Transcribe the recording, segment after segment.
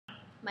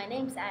My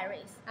name is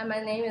Iris. And my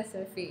name is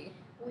Miffy.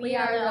 We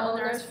are the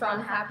owners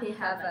from Happy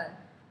Heaven.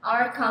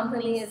 Our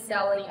company is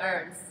selling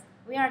urns.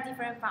 We are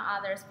different from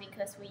others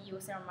because we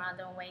use a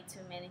modern way to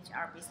manage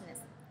our business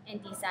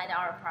and design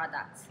our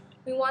products.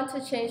 We want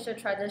to change the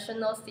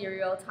traditional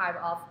stereotype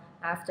of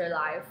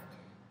afterlife.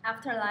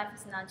 Afterlife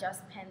is not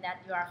just pain that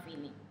you are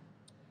feeling.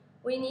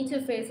 We need to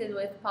face it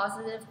with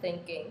positive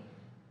thinking.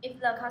 If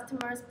the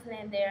customers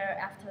plan their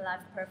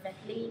afterlife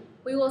perfectly,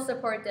 we will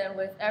support them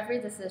with every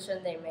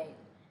decision they made.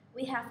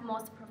 We have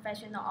most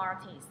professional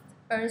artists,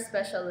 urn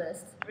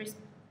specialists,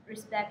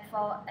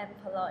 respectful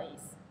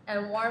employees,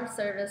 and warm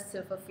service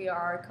to fulfill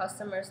our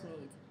customers'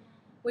 needs.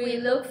 We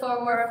look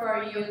forward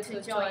for you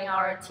to join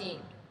our team.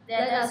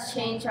 Let us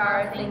change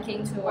our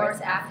thinking towards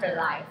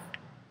afterlife.